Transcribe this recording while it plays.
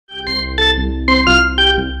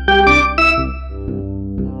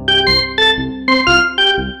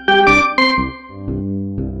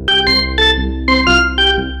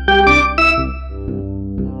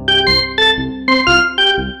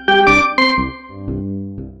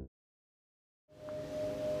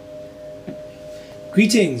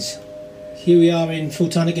Greetings! Here we are in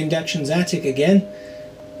Photonic Induction's attic again,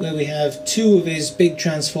 where we have two of his big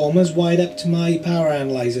transformers wired up to my power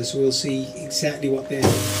analyzer, so we'll see exactly what they're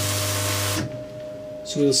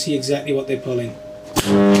pulling.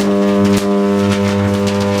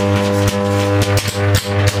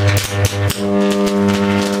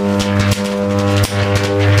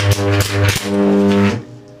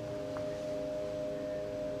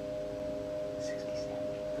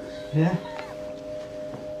 Yeah.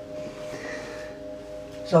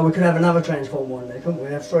 So we could have another transformer on there, couldn't we?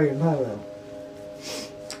 Have three in parallel.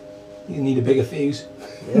 You need a bigger fuse.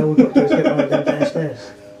 Yeah, we've got to get one of them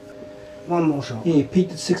downstairs. One more shot. Yeah,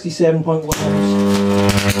 peaked at 67.1 amps.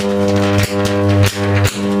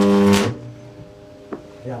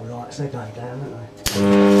 The old lights, they're going down, aren't they?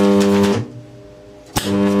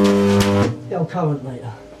 The old current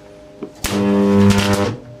meter.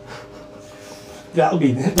 That'll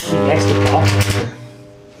be the next part.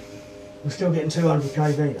 We're still getting 200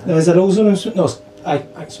 kV though. No, is that also? No, I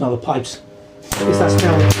can smell the pipes. It's that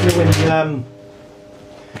smell when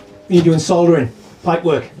you're doing soldering, pipe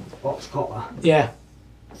work. Box copper. Yeah.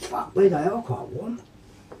 Fuck me, they are quite warm.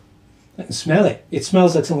 I can smell it. It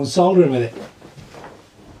smells like someone's soldering with it.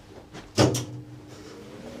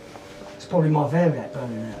 It's probably my variac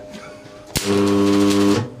burning out.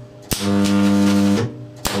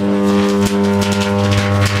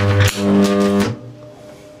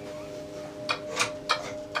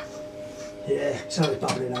 Yeah, something's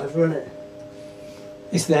bubbling over, isn't it?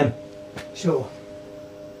 It's them. Sure.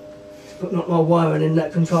 But not my wiring in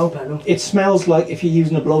that control panel. It smells like if you're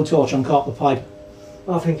using a blowtorch on copper pipe.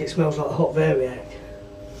 I think it smells like a hot variac.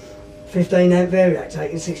 15 amp variac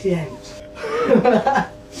taking 60 amps.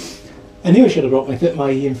 I knew I should have brought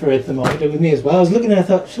my infrared thermometer with me as well. I was looking at it, I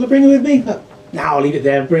thought, shall I bring it with me? But no, I'll leave it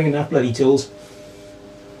there. I'm bringing enough bloody tools.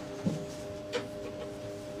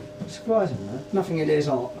 Surprising though. Nothing in there's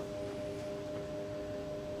hot.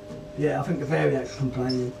 Yeah, I think the variac's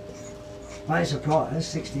complaining. I ain't surprised,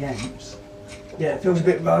 60 amps. Yeah, it feels a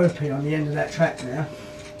bit ropey on the end of that track now.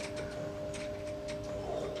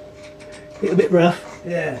 A little bit rough.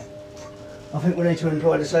 Yeah. I think we need to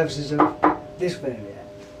employ the services of this variac.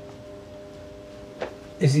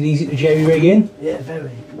 Is it easy to jerry rig in? Yeah,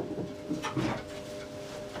 very.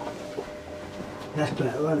 That's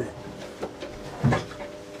better, isn't it?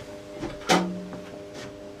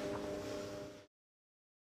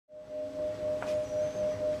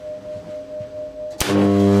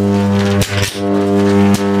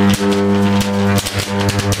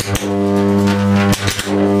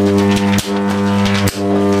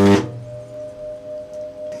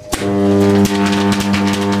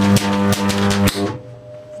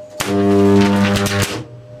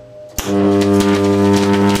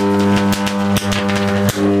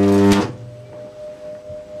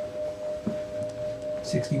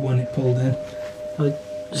 It pulled in. I'll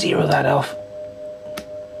zero that off.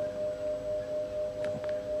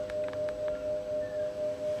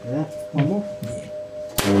 Yeah, one more? Yeah.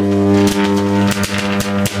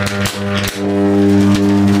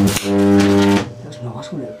 That's nice,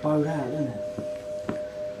 wouldn't it? Bowed out, isn't it?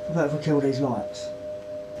 What about if we kill these lights?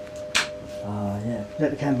 Ah, yeah.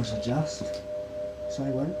 Let the cameras adjust. So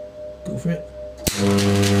they won't. Go for it. I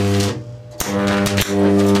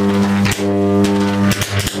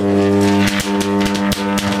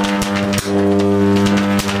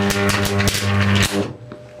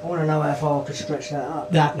want to know how far I could stretch that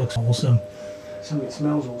up. That looks awesome. Something that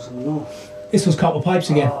smells awesome, not. This was copper pipes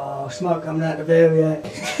again. Oh, smoke coming out the variac.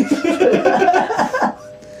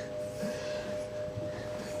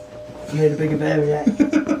 I need a bigger variac.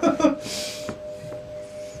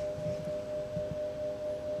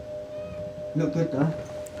 Look good though.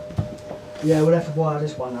 Yeah, we'll have to wire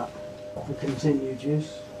this one up for continued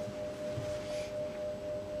use.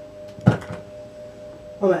 I'm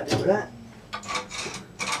happy with that.